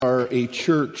a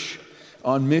church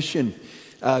on mission.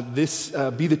 This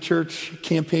Be the Church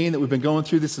campaign that we've been going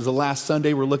through, this is the last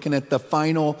Sunday. We're looking at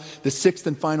the sixth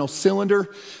and final cylinder,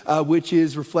 which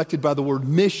is reflected by the word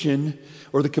mission,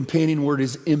 or the companion word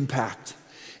is impact.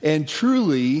 And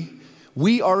truly,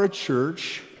 we are a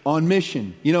church on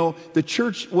mission. You know, the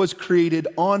church was created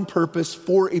on purpose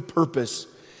for a purpose.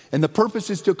 And the purpose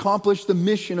is to accomplish the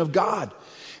mission of God.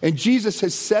 And Jesus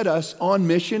has set us on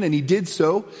mission, and he did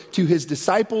so to his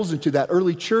disciples and to that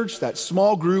early church, that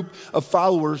small group of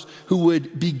followers who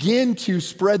would begin to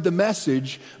spread the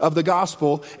message of the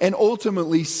gospel and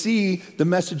ultimately see the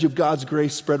message of God's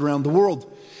grace spread around the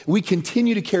world. We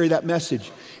continue to carry that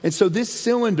message. And so this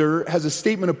cylinder has a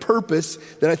statement of purpose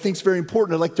that I think is very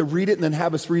important. I'd like to read it and then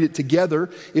have us read it together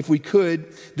if we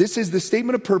could. This is the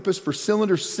statement of purpose for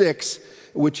cylinder 6,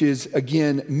 which is,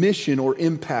 again, mission or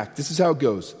impact. This is how it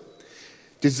goes.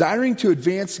 Desiring to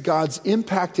advance God's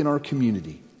impact in our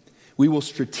community, we will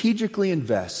strategically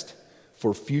invest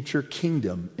for future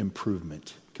kingdom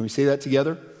improvement. Can we say that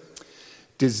together?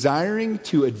 Desiring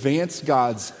to advance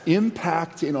God's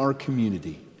impact in our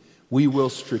community, we will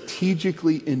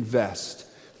strategically invest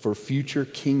for future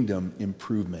kingdom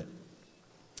improvement.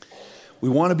 We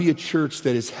want to be a church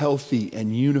that is healthy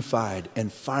and unified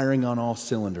and firing on all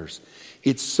cylinders.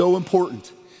 It's so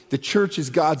important. The church is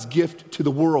God's gift to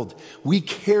the world. We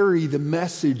carry the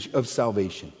message of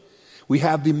salvation. We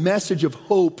have the message of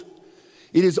hope.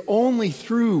 It is only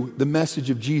through the message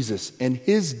of Jesus and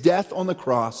his death on the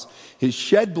cross, his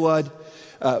shed blood,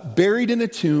 buried in a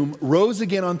tomb, rose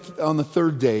again on the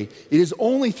third day. It is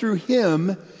only through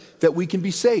him that we can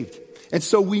be saved. And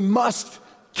so we must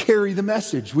carry the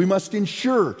message. We must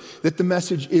ensure that the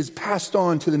message is passed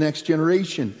on to the next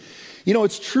generation. You know,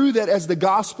 it's true that as the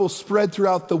gospel spread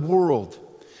throughout the world,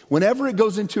 whenever it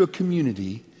goes into a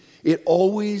community, it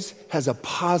always has a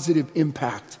positive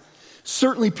impact.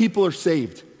 Certainly people are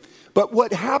saved. But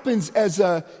what happens as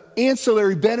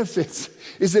ancillary benefits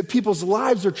is that people's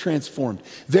lives are transformed.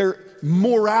 Their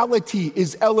morality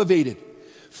is elevated.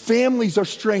 Families are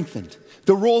strengthened.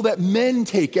 The role that men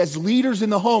take as leaders in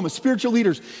the home, as spiritual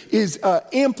leaders, is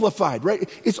amplified, right?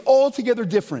 It's altogether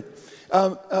different.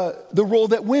 The role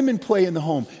that women play in the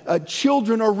home.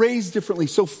 Children are raised differently,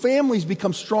 so families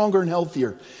become stronger and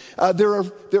healthier.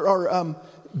 There are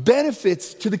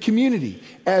benefits to the community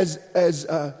as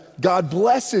God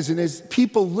blesses and as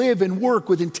people live and work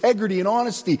with integrity and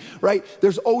honesty, right?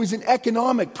 There's always an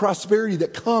economic prosperity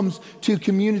that comes to the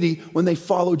community when they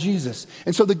follow Jesus.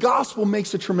 And so the gospel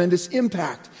makes a tremendous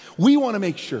impact. We want to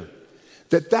make sure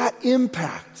that that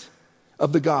impact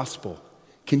of the gospel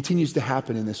continues to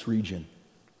happen in this region.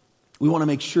 We want to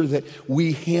make sure that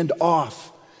we hand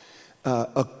off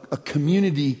a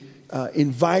community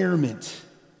environment,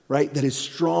 right, that is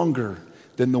stronger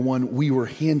than the one we were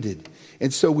handed.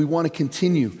 And so we want to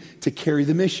continue to carry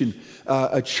the mission.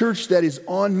 A church that is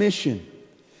on mission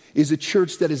is a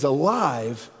church that is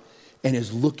alive and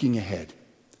is looking ahead.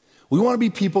 We want to be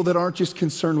people that aren't just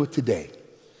concerned with today,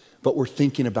 but we're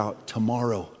thinking about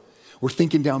tomorrow. We're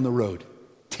thinking down the road.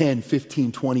 10,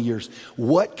 15, 20 years.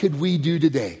 What could we do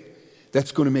today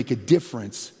that's going to make a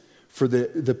difference for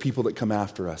the people that come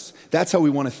after us? That's how we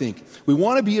want to think. We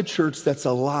want to be a church that's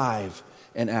alive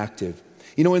and active.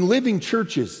 You know, in living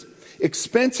churches,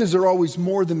 expenses are always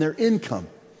more than their income.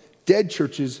 Dead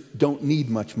churches don't need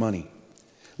much money.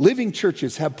 Living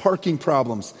churches have parking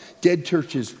problems. Dead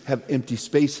churches have empty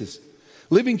spaces.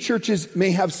 Living churches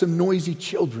may have some noisy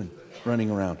children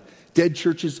running around. Dead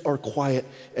churches are quiet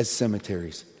as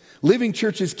cemeteries. Living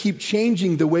churches keep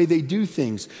changing the way they do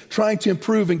things, trying to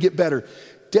improve and get better.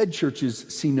 Dead churches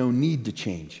see no need to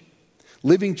change.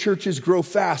 Living churches grow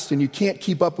fast and you can't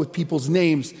keep up with people's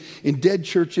names. In dead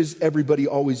churches, everybody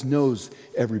always knows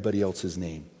everybody else's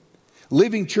name.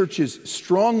 Living churches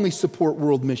strongly support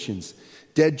world missions.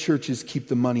 Dead churches keep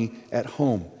the money at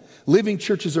home. Living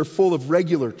churches are full of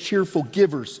regular, cheerful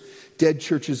givers. Dead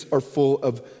churches are full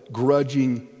of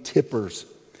grudging tippers.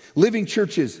 Living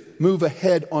churches move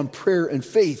ahead on prayer and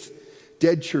faith.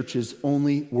 Dead churches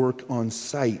only work on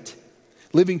sight.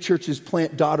 Living churches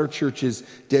plant daughter churches.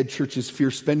 Dead churches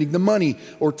fear spending the money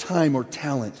or time or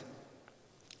talent.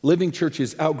 Living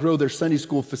churches outgrow their Sunday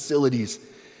school facilities.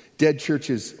 Dead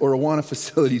churches or Awana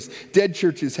facilities. Dead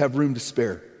churches have room to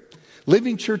spare.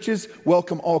 Living churches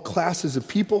welcome all classes of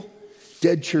people.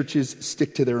 Dead churches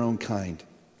stick to their own kind.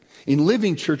 In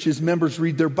living churches, members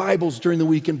read their Bibles during the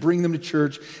week and bring them to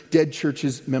church. Dead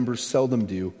churches, members seldom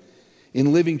do.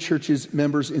 In living churches,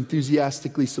 members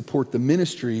enthusiastically support the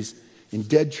ministries. In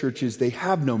dead churches, they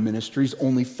have no ministries,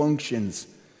 only functions.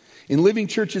 In living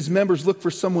churches, members look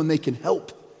for someone they can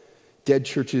help. Dead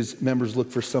churches, members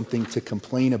look for something to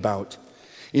complain about.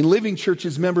 In living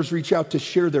churches, members reach out to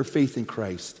share their faith in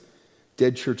Christ.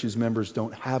 Dead churches, members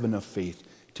don't have enough faith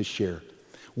to share.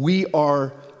 We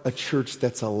are a church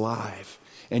that's alive,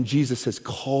 and Jesus has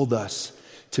called us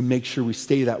to make sure we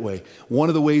stay that way. One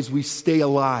of the ways we stay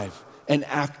alive and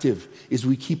active is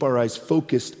we keep our eyes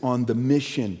focused on the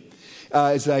mission.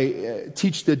 As I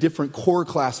teach the different core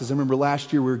classes, I remember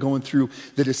last year we were going through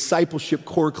the discipleship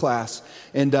core class,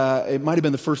 and it might have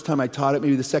been the first time I taught it,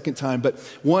 maybe the second time, but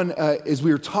one, as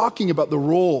we were talking about the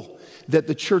role that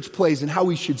the church plays and how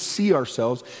we should see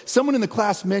ourselves, someone in the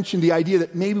class mentioned the idea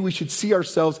that maybe we should see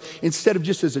ourselves, instead of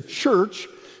just as a church,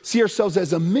 see ourselves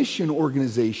as a mission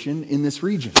organization in this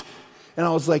region. And I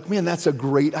was like, man, that's a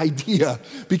great idea,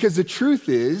 because the truth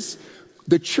is,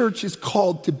 the church is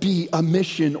called to be a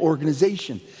mission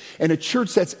organization. And a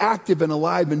church that's active and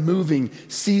alive and moving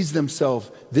sees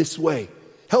themselves this way.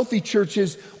 Healthy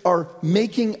churches are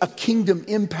making a kingdom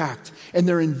impact, and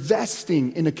they're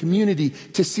investing in a community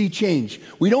to see change.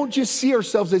 We don't just see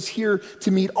ourselves as here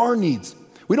to meet our needs.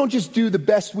 We don't just do the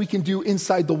best we can do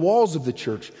inside the walls of the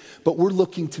church, but we're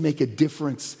looking to make a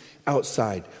difference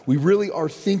outside. We really are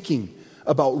thinking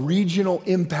about regional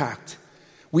impact.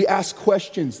 We ask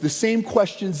questions, the same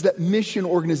questions that mission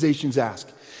organizations ask.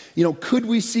 You know, could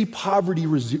we see poverty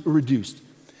reduced?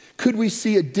 Could we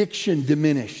see addiction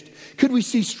diminished? Could we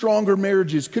see stronger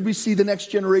marriages? Could we see the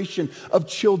next generation of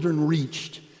children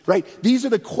reached? Right? These are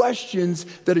the questions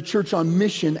that a church on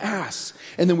mission asks.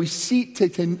 And then we seek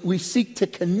to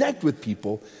connect with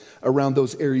people around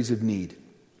those areas of need.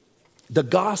 The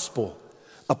gospel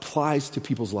applies to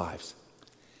people's lives.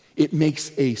 It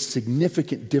makes a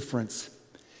significant difference.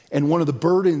 And one of the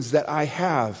burdens that I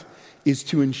have is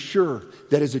to ensure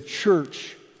that as a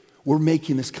church, we're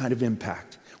making this kind of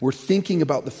impact. We're thinking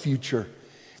about the future,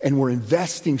 and we're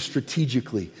investing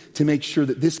strategically to make sure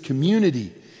that this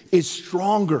community is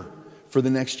stronger for the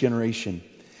next generation.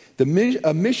 A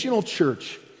missional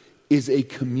church is a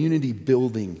community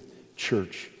building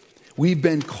church. We've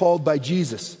been called by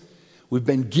Jesus. We've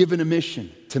been given a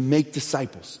mission to make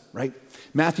disciples, right?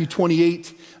 Matthew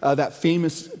 28, that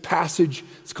famous passage,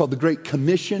 it's called the Great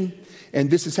Commission. And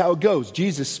this is how it goes.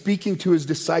 Jesus speaking to his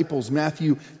disciples,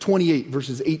 Matthew 28,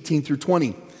 verses 18 through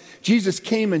 20. Jesus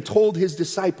came and told his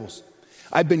disciples,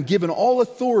 I've been given all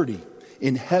authority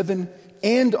in heaven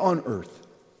and on earth.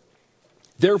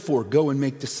 Therefore, go and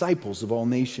make disciples of all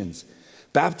nations,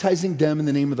 baptizing them in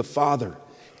the name of the Father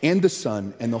and the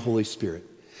Son and the Holy Spirit.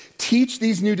 Teach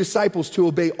these new disciples to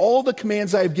obey all the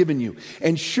commands I have given you,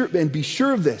 and be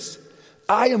sure of this,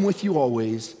 I am with you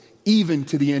always, even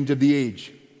to the end of the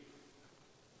age.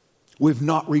 We've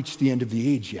not reached the end of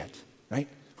the age yet, right?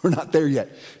 We're not there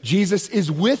yet. Jesus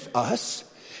is with us,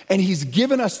 and he's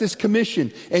given us this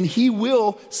commission, and he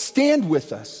will stand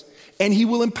with us, and he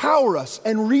will empower us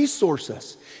and resource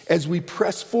us as we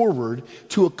press forward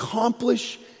to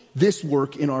accomplish this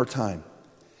work in our time.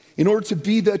 In order to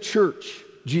be the church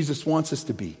Jesus wants us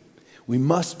to be, we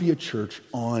must be a church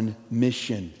on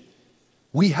mission.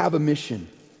 We have a mission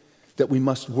that we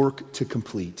must work to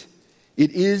complete.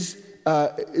 It is,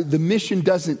 the mission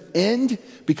doesn't end,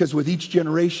 because with each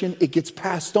generation it gets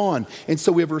passed on. And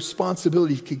so we have a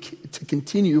responsibility to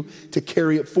continue to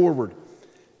carry it forward.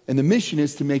 And the mission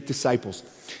is to make disciples.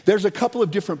 There's a couple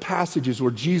of different passages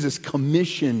where Jesus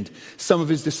commissioned some of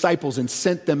his disciples and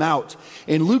sent them out.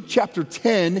 And Luke chapter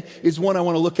 10 is one I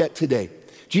want to look at today.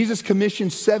 Jesus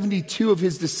commissioned 72 of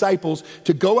his disciples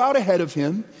to go out ahead of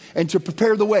him and to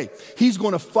prepare the way. He's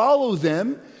going to follow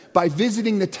them by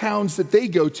visiting the towns that they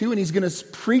go to, and he's going to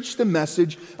preach the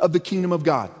message of the kingdom of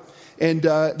God. And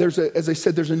as I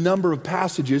said, there's a number of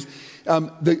passages.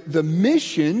 The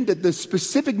mission, the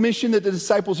specific mission that the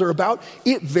disciples are about,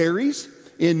 it varies.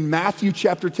 In Matthew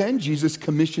chapter 10, Jesus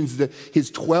commissions his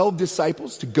 12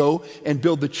 disciples to go and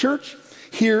build the church.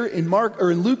 Here in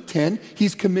Luke 10,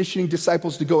 he's commissioning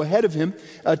disciples to go ahead of him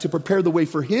to prepare the way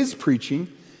for his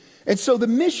preaching. And so the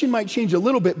mission might change a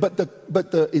little bit, but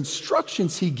the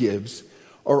instructions he gives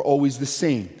are always the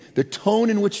same. The tone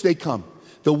in which they come,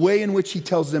 the way in which he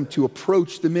tells them to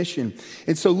approach the mission.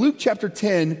 And so Luke chapter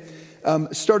 10,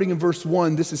 starting in verse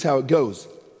 1, this is how it goes.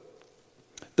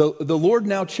 The Lord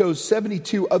now chose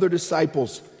 72 other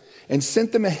disciples and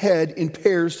sent them ahead in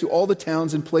pairs to all the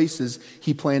towns and places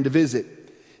he planned to visit.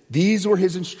 These were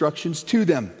his instructions to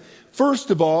them. First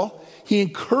of all, he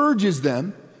encourages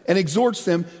them and exhorts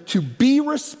them to be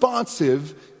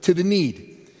responsive to the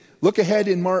need. Look ahead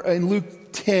in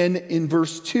Luke 10 in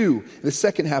verse 2, the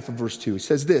second half of verse 2. It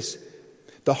says this,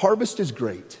 the harvest is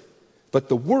great, but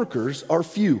the workers are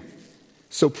few.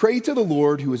 So pray to the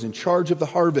Lord who is in charge of the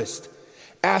harvest.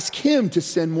 Ask him to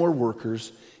send more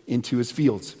workers into his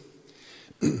fields.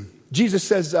 Jesus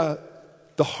says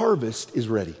the harvest is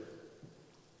ready.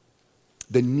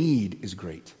 The need is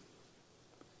great.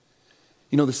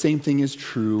 You know, the same thing is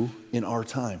true in our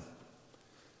time.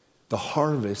 The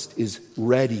harvest is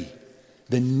ready.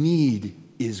 The need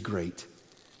is great.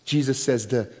 Jesus says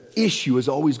the issue is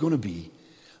always going to be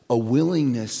a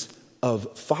willingness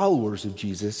of followers of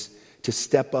Jesus to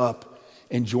step up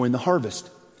and join the harvest.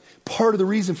 Part of the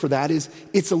reason for that is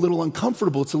it's a little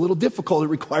uncomfortable. It's a little difficult. It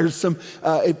requires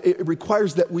it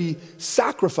requires that we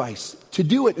sacrifice to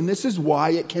do it. And this is why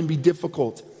it can be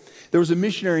difficult. There was a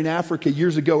missionary in Africa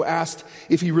years ago asked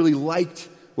if he really liked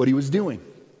what he was doing.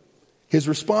 His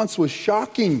response was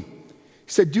shocking.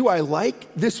 He said, "Do I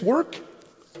like this work?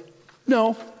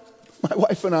 No, my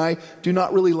wife and I do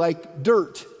not really like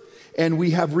dirt, and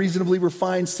we have reasonably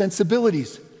refined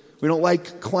sensibilities. We don't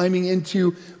like climbing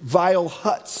into vile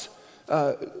huts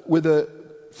with the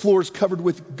floors covered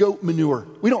with goat manure.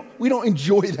 We don't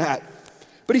enjoy that."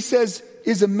 But he says,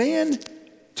 "Is a man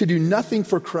to do nothing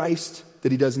for Christ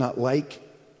that he does not like?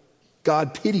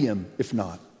 God pity him if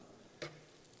not."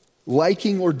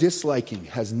 Liking or disliking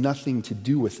has nothing to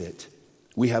do with it.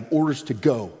 We have orders to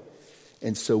go,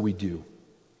 and so we do.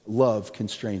 Love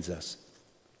constrains us.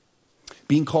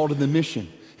 Being called to the mission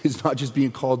is not just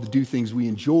being called to do things we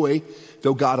enjoy,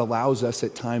 though God allows us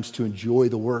at times to enjoy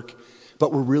the work,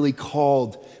 but we're really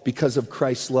called because of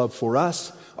Christ's love for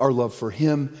us, our love for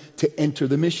him, to enter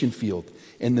the mission field.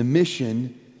 And the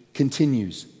mission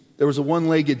continues. There was a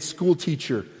one-legged school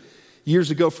teacher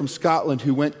years ago from Scotland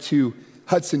who went to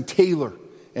Hudson Taylor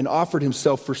and offered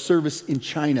himself for service in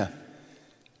China.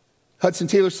 Hudson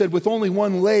Taylor said, "With only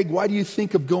one leg, why do you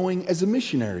think of going as a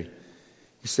missionary?"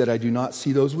 He said, "I do not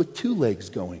see those with two legs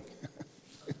going."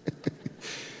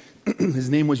 His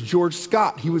name was George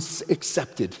Scott. He was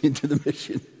accepted into the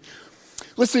mission.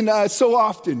 Listen, so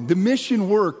often the mission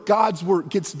work, God's work,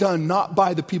 gets done not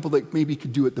by the people that maybe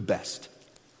could do it the best.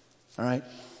 All right?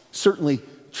 Certainly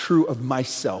true of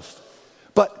myself.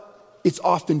 But it's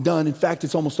often done, in fact,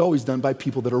 it's almost always done by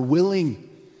people that are willing.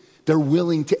 They're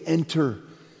willing to enter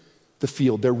the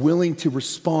field. They're willing to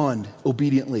respond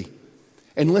obediently.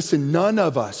 And listen, none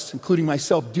of us, including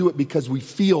myself, do it because we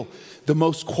feel the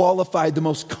most qualified, the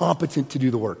most competent to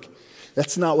do the work.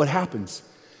 That's not what happens.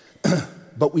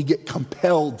 But we get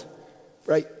compelled,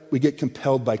 right? We get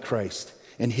compelled by Christ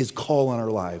and his call on our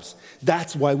lives.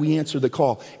 That's why we answer the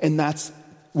call. And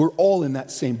we're all in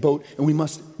that same boat, and we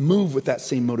must move with that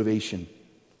same motivation.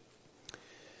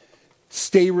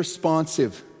 Stay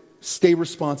responsive. Stay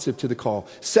responsive to the call.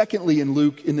 Secondly,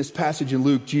 in this passage in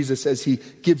Luke, Jesus, as he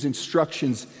gives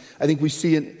instructions, I think we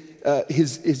see in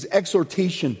his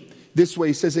exhortation this way.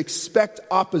 He says, expect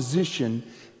opposition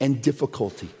and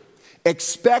difficulty.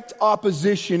 Expect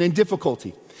opposition and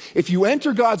difficulty. If you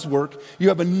enter God's work, you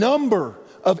have a number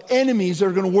of enemies that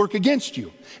are going to work against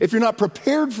you. If you're not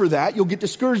prepared for that, you'll get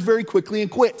discouraged very quickly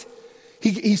and quit.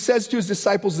 He says to his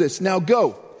disciples this, "Now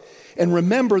go and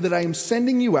remember that I am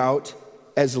sending you out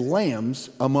as lambs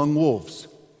among wolves."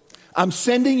 I'm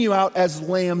sending you out as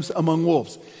lambs among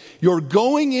wolves. You're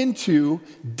going into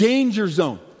danger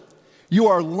zone. You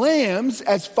are lambs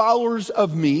as followers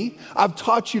of me. I've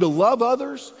taught you to love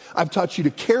others. I've taught you to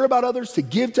care about others, to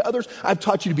give to others. I've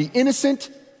taught you to be innocent.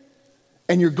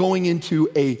 And you're going into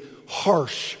a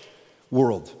harsh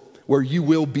world where you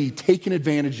will be taken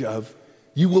advantage of.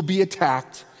 You will be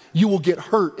attacked. You will get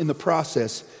hurt in the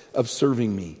process of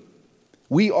serving me.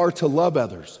 We are to love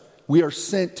others. We are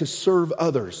sent to serve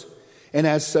others. And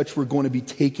as such, we're going to be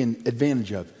taken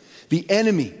advantage of. The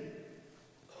enemy,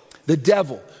 the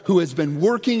devil, who has been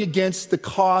working against the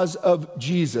cause of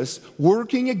Jesus,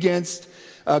 working against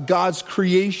God's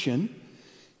creation,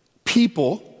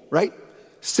 people, right?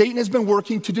 Satan has been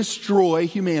working to destroy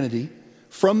humanity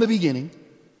from the beginning.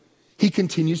 He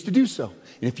continues to do so.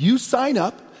 And if you sign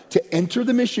up to enter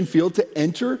the mission field, to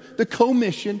enter the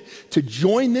commission, to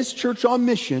join this church on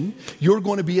mission, you're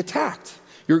going to be attacked.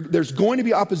 There's going to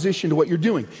be opposition to what you're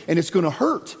doing, and it's going to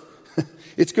hurt.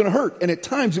 It's going to hurt, and at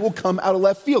times it will come out of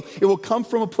left field. It will come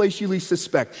from a place you least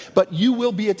suspect, but you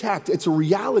will be attacked. It's a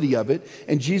reality of it,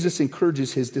 and Jesus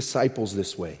encourages his disciples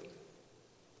this way.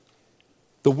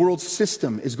 The world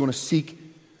system is going to seek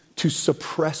to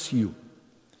suppress you,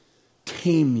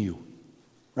 tame you,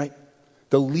 right?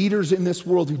 The leaders in this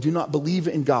world who do not believe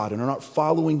in God and are not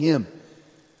following him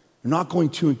are not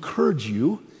going to encourage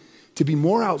you to be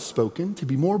more outspoken, to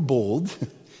be more bold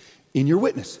in your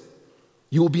witness.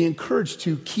 You will be encouraged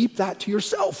to keep that to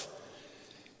yourself.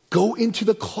 Go into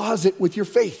the closet with your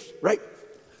faith, right?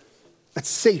 That's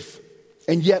safe.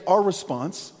 And yet our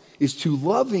response is to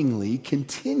lovingly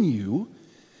continue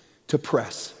to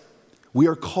press. We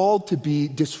are called to be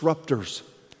disruptors.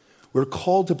 We're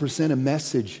called to present a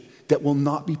message that will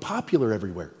not be popular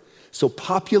everywhere. So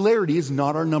popularity is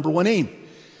not our number one aim.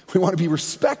 We want to be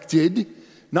respected,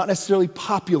 not necessarily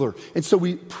popular. And so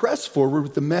we press forward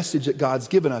with the message that God's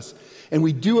given us. And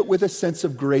we do it with a sense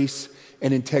of grace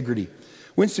and integrity.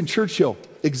 Winston Churchill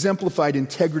exemplified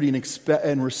integrity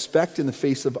and respect in the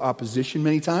face of opposition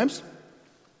many times.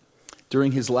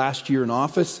 During his last year in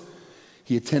office,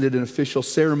 he attended an official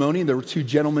ceremony, and there were two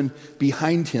gentlemen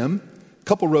behind him, a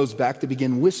couple rows back, that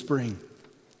began whispering.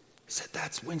 He said,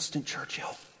 "That's Winston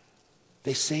Churchill.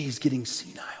 They say he's getting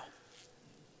senile.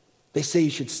 They say he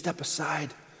should step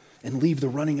aside and leave the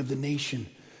running of the nation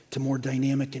to more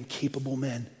dynamic and capable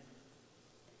men."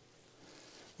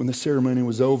 When the ceremony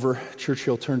was over,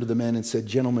 Churchill turned to the men and said,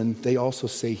 "Gentlemen, they also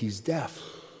say he's deaf."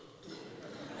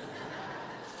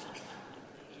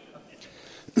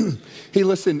 Hey,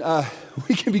 listen,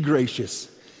 we can be gracious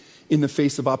in the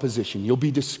face of opposition. You'll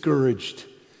be discouraged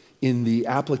in the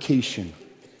application,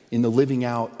 in the living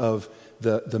out of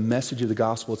the message of the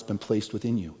gospel that's been placed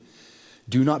within you.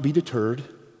 Do not be deterred.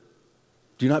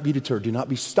 Do not be deterred. Do not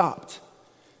be stopped.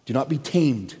 Do not be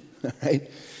tamed. Right?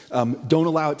 Don't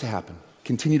allow it to happen.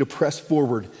 Continue to press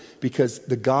forward, because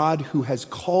the God who has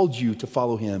called you to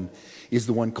follow him is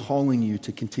the one calling you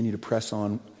to continue to press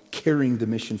on, carrying the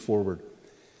mission forward.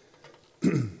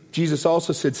 Jesus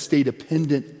also said, stay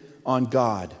dependent on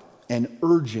God and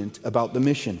urgent about the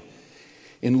mission.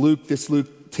 In this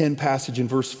Luke 10 passage in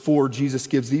verse 4, Jesus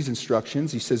gives these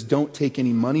instructions. He says, don't take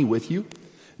any money with you,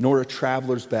 nor a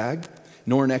traveler's bag,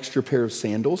 nor an extra pair of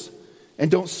sandals, and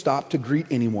don't stop to greet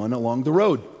anyone along the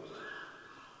road.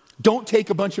 Don't take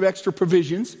a bunch of extra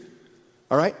provisions,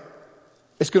 all right?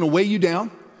 It's going to weigh you down.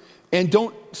 And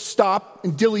don't stop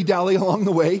and dilly-dally along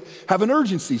the way. Have an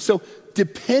urgency. So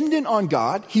dependent on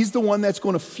God, he's the one that's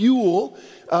going to fuel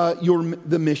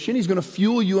the mission. He's going to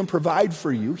fuel you and provide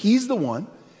for you. He's the one.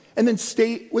 And then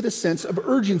stay with a sense of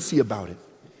urgency about it.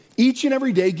 Each and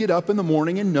every day, get up in the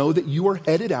morning and know that you are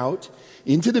headed out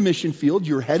into the mission field.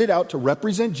 You're headed out to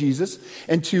represent Jesus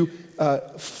and to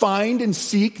find and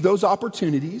seek those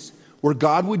opportunities where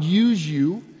God would use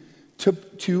you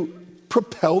to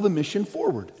propel the mission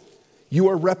forward. You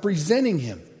are representing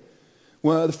him.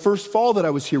 Well, the first fall that I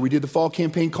was here, we did the fall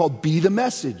campaign called Be the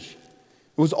Message.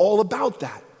 It was all about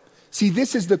that. See,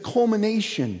 this is the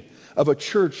culmination of a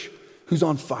church who's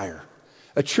on fire.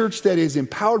 A church that is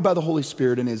empowered by the Holy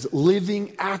Spirit and is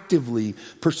living actively,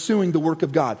 pursuing the work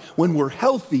of God. When we're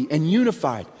healthy and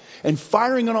unified and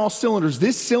firing on all cylinders,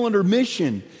 this cylinder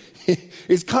mission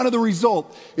is kind of the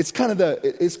result. It's kind of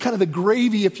the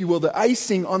gravy, if you will, the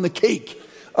icing on the cake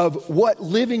of what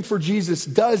living for Jesus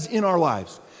does in our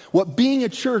lives. What being a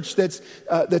church that's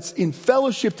in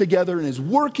fellowship together and is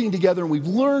working together, and we've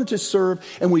learned to serve,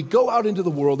 and we go out into the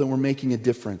world and we're making a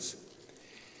difference.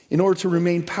 In order to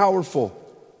remain powerful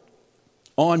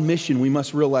on mission, we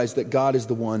must realize that God is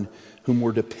the one whom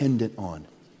we're dependent on.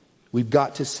 We've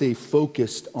got to stay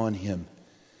focused on him.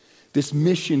 This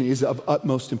mission is of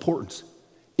utmost importance.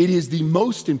 It is the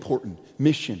most important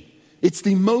mission. It's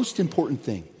the most important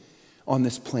thing on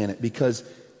this planet, because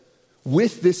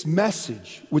with this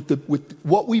message, with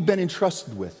what we've been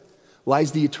entrusted with,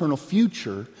 lies the eternal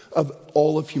future of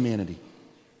all of humanity.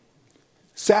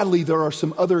 Sadly, there are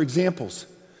some other examples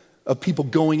of people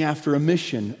going after a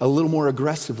mission a little more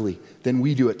aggressively than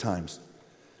we do at times.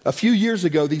 A few years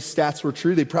ago, these stats were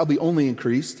true. They probably only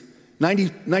increased.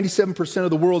 97%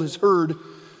 of the world has heard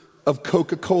of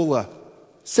Coca-Cola.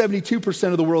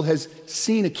 72% of the world has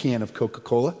seen a can of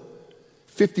Coca-Cola.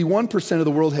 51% of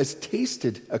the world has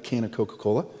tasted a can of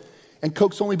Coca-Cola. And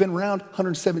Coke's only been around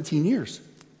 117 years.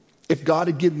 If God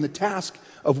had given the task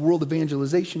of world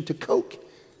evangelization to Coke,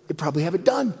 they'd probably have it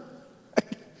done.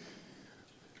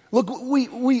 Look,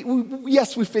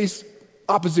 yes, we face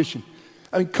opposition.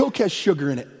 I mean, Coke has sugar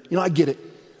in it. You know, I get it.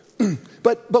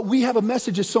 But we have a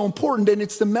message that's so important, and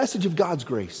it's the message of God's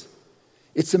grace.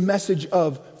 It's a message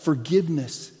of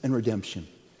forgiveness and redemption.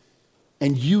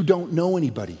 And you don't know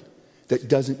anybody that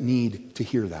doesn't need to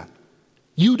hear that.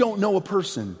 You don't know a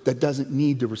person that doesn't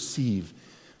need to receive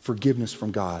forgiveness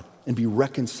from God and be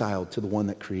reconciled to the one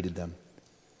that created them.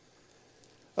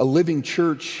 A living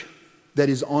church that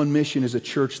is on mission is a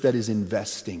church that is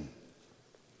investing.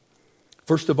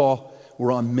 First of all,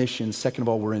 we're on mission. Second of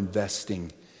all, we're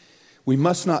investing. We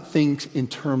must not think in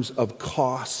terms of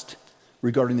cost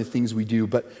regarding the things we do,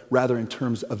 but rather in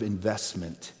terms of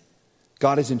investment.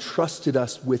 God has entrusted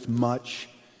us with much,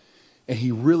 and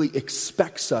he really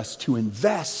expects us to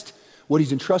invest what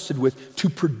he's entrusted with to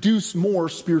produce more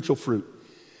spiritual fruit.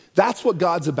 That's what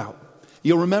God's about.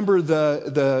 You'll remember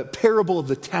the parable of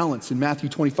the talents in Matthew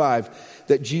 25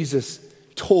 that Jesus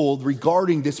told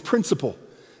regarding this principle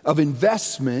of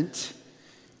investment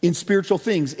in spiritual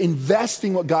things,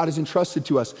 investing what God has entrusted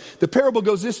to us. The parable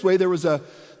goes this way. There was a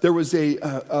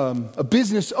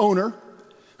business owner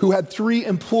who had 3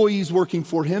 employees working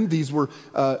for him. These were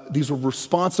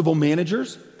responsible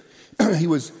managers. He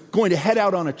was going to head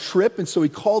out on a trip, and so he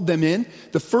called them in.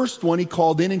 The first one he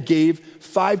called in and gave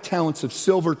 5 talents of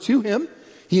silver to him.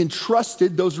 He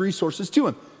entrusted those resources to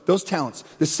him, those talents.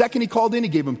 The second he called in, he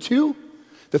gave him 2.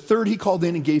 The third he called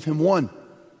in and gave him 1.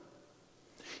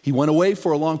 He went away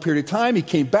for a long period of time. He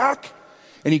came back,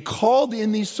 and he called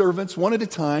in these servants one at a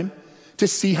time to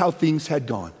see how things had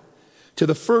gone. To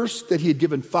the first that he had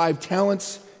given 5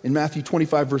 talents, in Matthew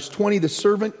 25, verse 20, the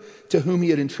servant to whom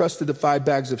he had entrusted the 5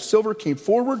 bags of silver came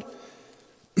forward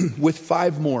with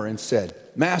 5 more and said,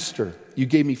 "Master, you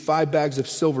gave me 5 bags of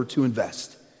silver to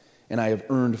invest, and I have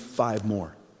earned 5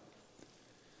 more."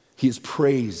 He is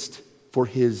praised for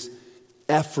his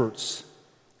efforts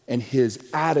and his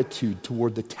attitude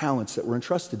toward the talents that were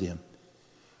entrusted to him.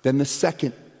 Then the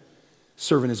second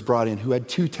servant is brought in who had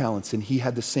 2 talents, and he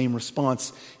had the same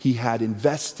response. He had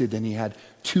invested and he had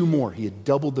 2 more. He had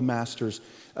doubled the master's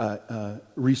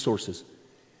resources.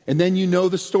 And then you know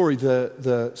the story.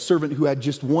 The servant who had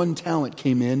just 1 talent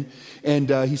came in, and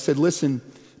he said, "Listen,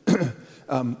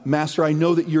 Master, I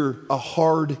know that you're a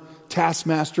hard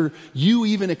taskmaster. You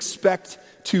even expect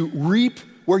to reap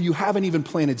where you haven't even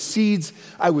planted seeds.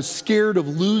 I was scared of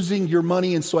losing your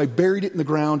money, and so I buried it in the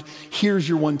ground. Here's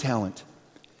your 1 talent.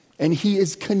 And he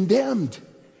is condemned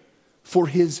for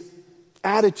his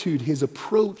attitude, his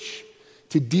approach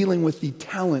to dealing with the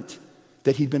talent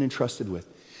that he'd been entrusted with.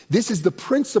 This is the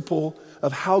principle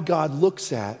of how God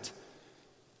looks at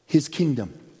his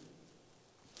kingdom.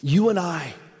 You and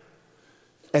I,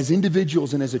 as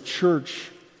individuals and as a church,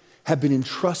 have been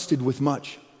entrusted with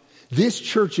much. This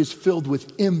church is filled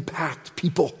with impact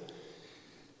people.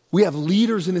 We have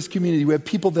leaders in this community. We have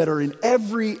people that are in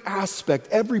every aspect,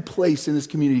 every place in this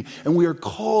community, and we are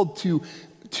called to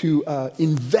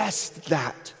invest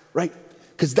that, right?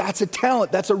 Because that's a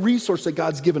talent, that's a resource that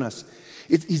God's given us.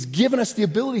 He's given us the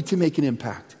ability to make an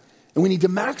impact, and we need to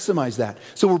maximize that.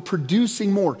 So we're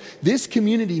producing more. This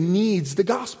community needs the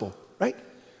gospel, right?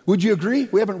 Would you agree?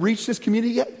 We haven't reached this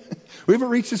community yet. We haven't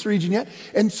reached this region yet.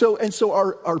 And so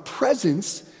our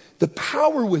presence, the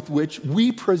power with which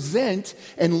we present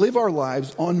and live our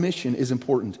lives on mission is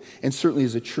important. And certainly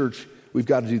as a church, we've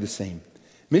got to do the same.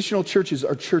 Missional churches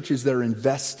are churches that are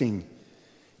investing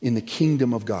in the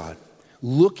kingdom of God,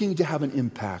 looking to have an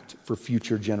impact for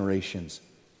future generations.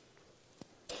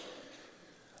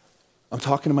 I'm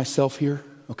talking to myself here,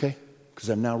 okay? Because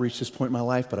I've now reached this point in my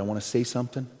life, but I want to say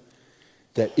something.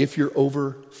 That if you're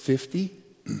over 50,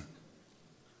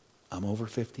 I'm over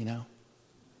 50 now.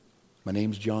 My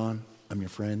name's John. I'm your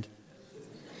friend.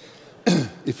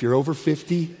 If you're over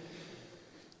 50,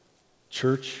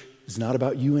 church is not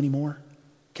about you anymore,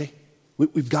 okay?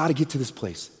 We've got to get to this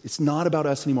place. It's not about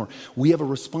us anymore. We have a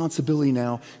responsibility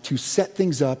now to set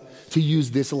things up, to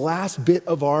use this last bit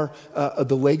of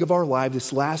the leg of our life,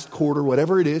 this last quarter,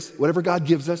 whatever it is, whatever God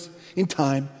gives us in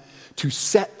time, to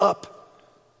set up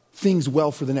things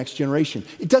well for the next generation.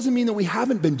 It doesn't mean that we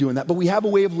haven't been doing that, but we have a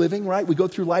way of living, right? We go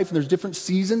through life and there's different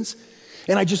seasons.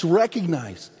 And I just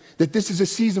recognize that this is a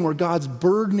season where God's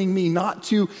burdening me not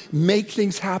to make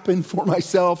things happen for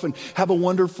myself and have a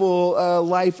wonderful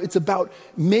life. It's about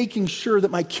making sure that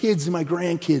my kids and my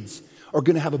grandkids are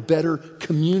going to have a better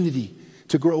community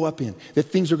to grow up in, that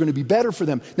things are going to be better for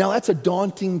them. Now, that's a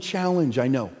daunting challenge, I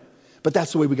know, but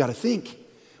that's the way we got to think.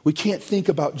 We can't think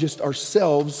about just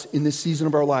ourselves in this season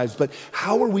of our lives, but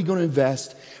how are we going to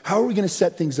invest? How are we going to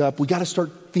set things up? We got to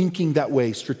start thinking that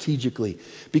way strategically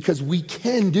because we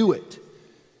can do it.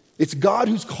 It's God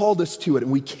who's called us to it,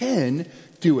 and we can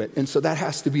do it. And so that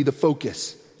has to be the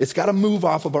focus. It's got to move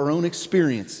off of our own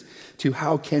experience to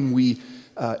how can we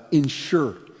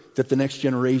ensure that the next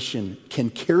generation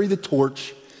can carry the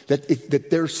torch, that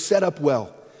they're set up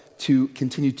well to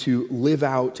continue to live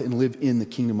out and live in the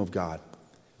kingdom of God.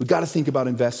 We've got to think about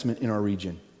investment in our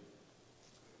region.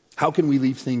 How can we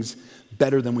leave things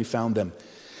better than we found them?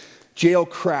 J.L.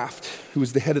 Kraft, who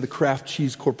was the head of the Kraft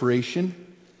Cheese Corporation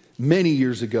many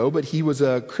years ago, but he was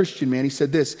a Christian man, he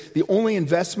said this: "The only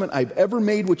investment I've ever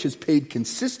made which has paid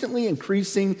consistently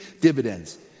increasing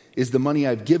dividends is the money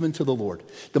I've given to the Lord,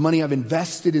 the money I've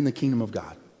invested in the kingdom of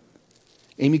God."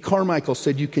 Amy Carmichael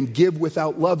said, "You can give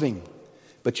without loving,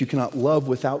 but you cannot love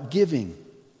without giving."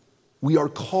 We are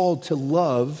called to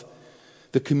love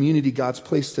the community God's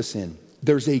placed us in.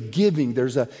 There's a giving,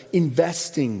 there's a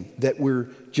investing that we're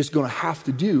just going to have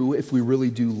to do if we really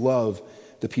do love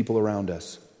the people around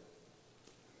us.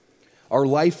 Our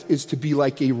life is to be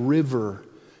like a river,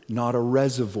 not a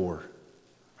reservoir,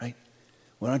 right?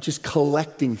 We're not just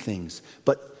collecting things,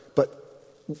 but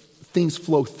things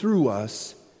flow through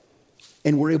us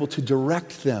and we're able to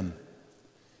direct them.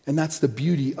 And that's the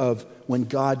beauty of when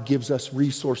God gives us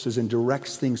resources and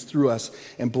directs things through us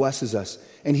and blesses us.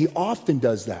 And he often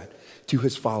does that to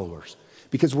his followers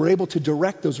because we're able to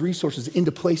direct those resources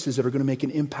into places that are going to make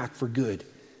an impact for good.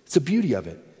 It's the beauty of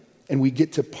it. And we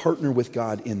get to partner with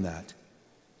God in that.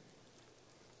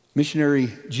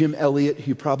 Missionary Jim Elliot, who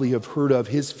you probably have heard of,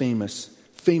 his famous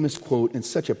quote and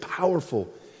such a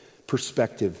powerful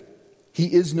perspective.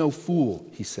 He is no fool,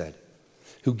 he said,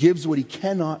 who gives what he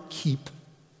cannot keep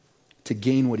to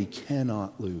gain what he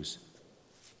cannot lose.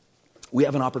 We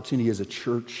have an opportunity as a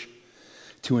church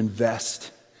to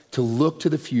invest, to look to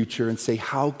the future and say,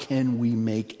 how can we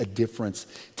make a difference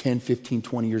 10, 15,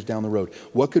 20 years down the road?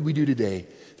 What could we do today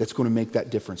that's going to make that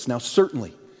difference? Now,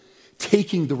 certainly,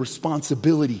 taking the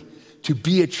responsibility to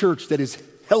be a church that is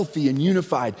healthy and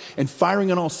unified and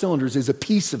firing on all cylinders is a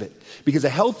piece of it. Because a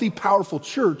healthy, powerful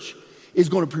church is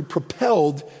going to be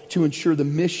propelled to ensure the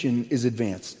mission is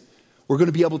advanced. We're going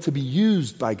to be able to be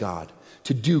used by God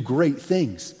to do great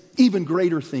things, even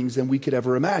greater things than we could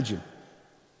ever imagine.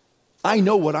 I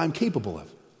know what I'm capable of.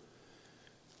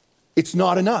 It's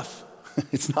not enough.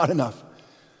 It's not enough.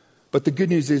 But the good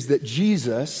news is that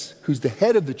Jesus, who's the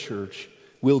head of the church,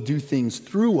 will do things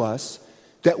through us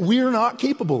that we're not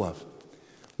capable of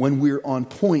when we're on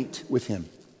point with him.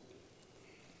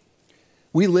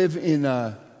 We live in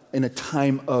a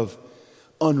time of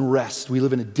unrest. We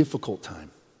live in a difficult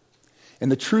time.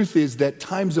 And the truth is that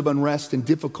times of unrest and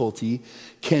difficulty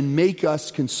can make us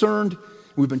concerned.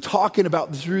 We've been talking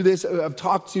about through this. I've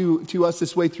talked to us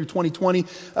this way through 2020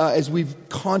 as we've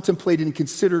contemplated and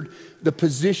considered the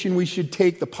position we should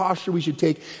take, the posture we should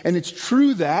take. And it's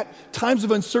true that times of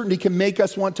uncertainty can make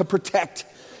us want to protect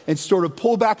and sort of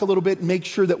pull back a little bit and make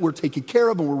sure that we're taken care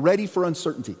of and we're ready for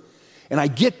uncertainty. And I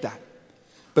get that.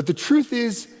 But the truth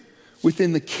is,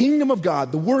 within the kingdom of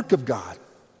God, the work of God,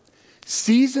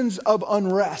 seasons of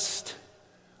unrest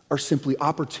are simply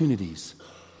opportunities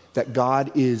that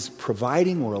God is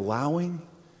providing or allowing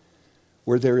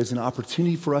where there is an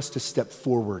opportunity for us to step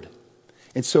forward.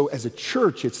 And so as a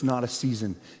church, it's not a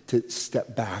season to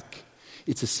step back.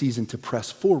 It's a season to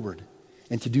press forward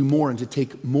and to do more and to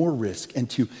take more risk and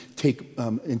to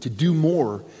do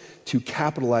more to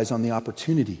capitalize on the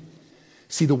opportunity.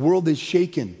 See, the world is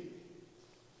shaken,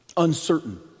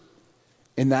 uncertain,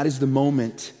 and that is the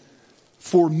moment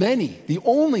for many, the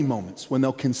only moments when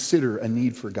they'll consider a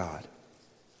need for God.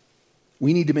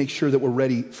 We need to make sure that we're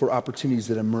ready for opportunities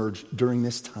that emerge during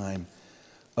this time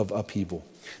of upheaval.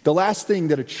 The last thing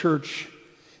that a church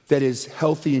that is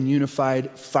healthy and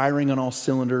unified, firing on all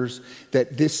cylinders,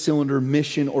 that this cylinder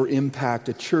mission or impact,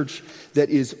 a church that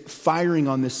is firing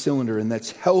on this cylinder and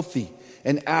that's healthy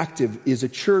and active is a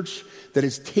church that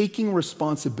is taking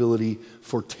responsibility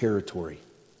for territory.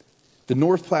 The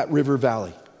North Platte River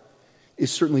Valley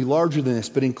is certainly larger than this,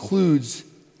 but includes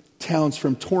towns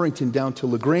from Torrington down to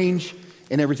LaGrange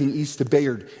and everything east to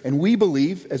Bayard. And we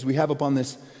believe, as we have up on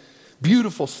this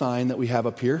beautiful sign that we have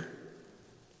up here,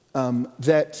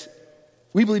 that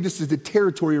we believe this is the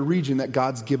territory or region that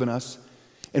God's given us,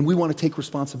 and we want to take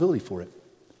responsibility for it.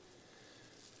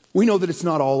 We know that it's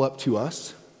not all up to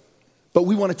us, but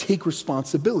we want to take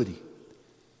responsibility.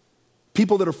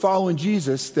 People that are following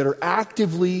Jesus, that are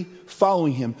actively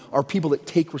following him, are people that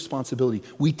take responsibility.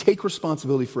 We take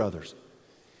responsibility for others.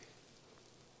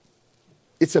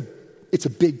 It's a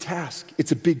big task.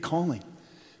 It's a big calling.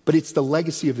 But it's the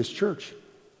legacy of this church.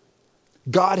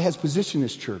 God has positioned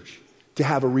this church to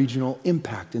have a regional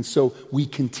impact. And so we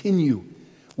continue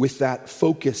with that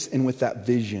focus and with that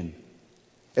vision.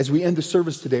 As we end the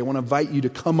service today, I want to invite you to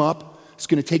come up. It's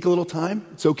going to take a little time.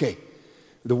 It's okay.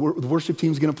 The worship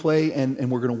team's going to play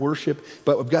and we're going to worship.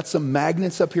 But we've got some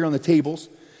magnets up here on the tables.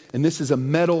 And this is a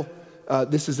metal,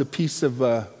 this is a piece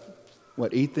of,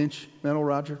 1/8-inch metal,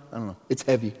 Roger? I don't know. It's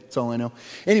heavy. That's all I know.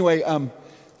 Anyway,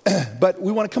 but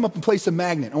we want to come up and place a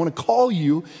magnet. I want to call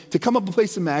you to come up and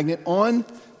place a magnet on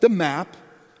the map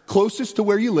closest to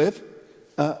where you live.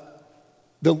 The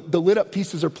lit up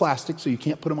pieces are plastic, so you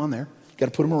can't put them on there. You got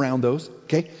to put them around those,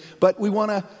 okay? But we want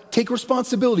to take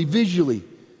responsibility visually.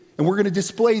 And we're going to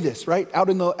display this, right, out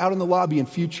in the lobby in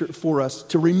future for us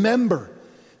to remember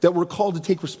that we're called to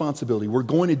take responsibility. We're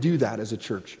going to do that as a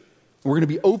church. And we're going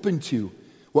to be open to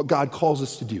what God calls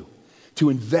us to do, to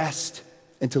invest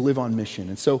and to live on mission.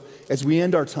 And so as we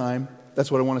end our time,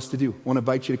 that's what I want us to do. I want to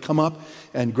invite you to come up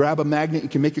and grab a magnet. You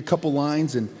can make a couple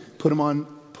lines and put them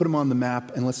on the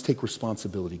map, and let's take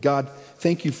responsibility. God,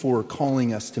 thank you for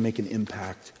calling us to make an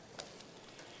impact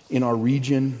in our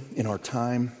region, in our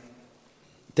time.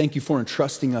 Thank you for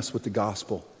entrusting us with the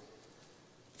gospel.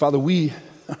 Father, we're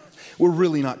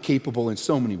really not capable in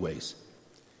so many ways.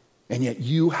 And yet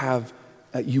you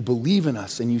believe in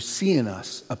us and you see in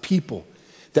us a people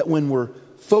that when we're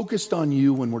focused on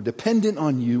you, when we're dependent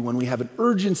on you, when we have an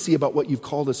urgency about what you've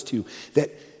called us to, that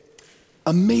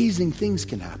amazing things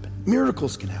can happen,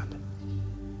 miracles can happen.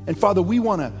 And Father, we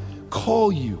want to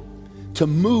call you to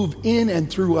move in and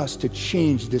through us to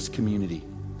change this community,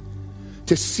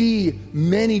 to see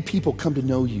many people come to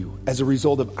know you as a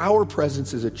result of our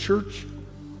presence as a church,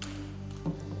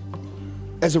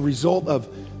 as a result of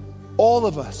all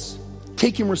of us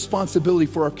taking responsibility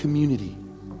for our community.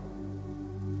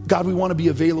 God, we want to be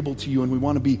available to you and we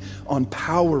want to be on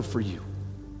power for you,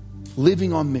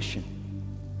 living on mission.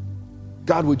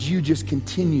 God, would you just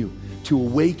continue to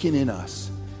awaken in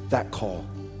us that call?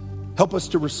 Help us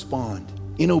to respond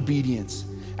in obedience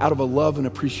out of a love and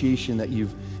appreciation that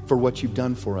for what you've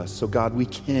done for us. So God, we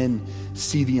can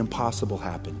see the impossible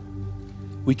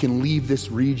happen. We can leave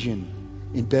this region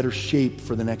in better shape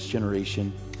for the next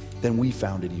generation than we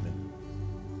found it even.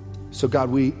 So God,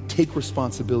 we take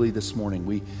responsibility this morning.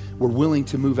 We're willing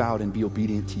to move out and be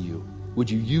obedient to you. Would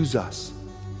you use us?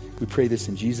 We pray this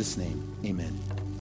in Jesus' name. Amen.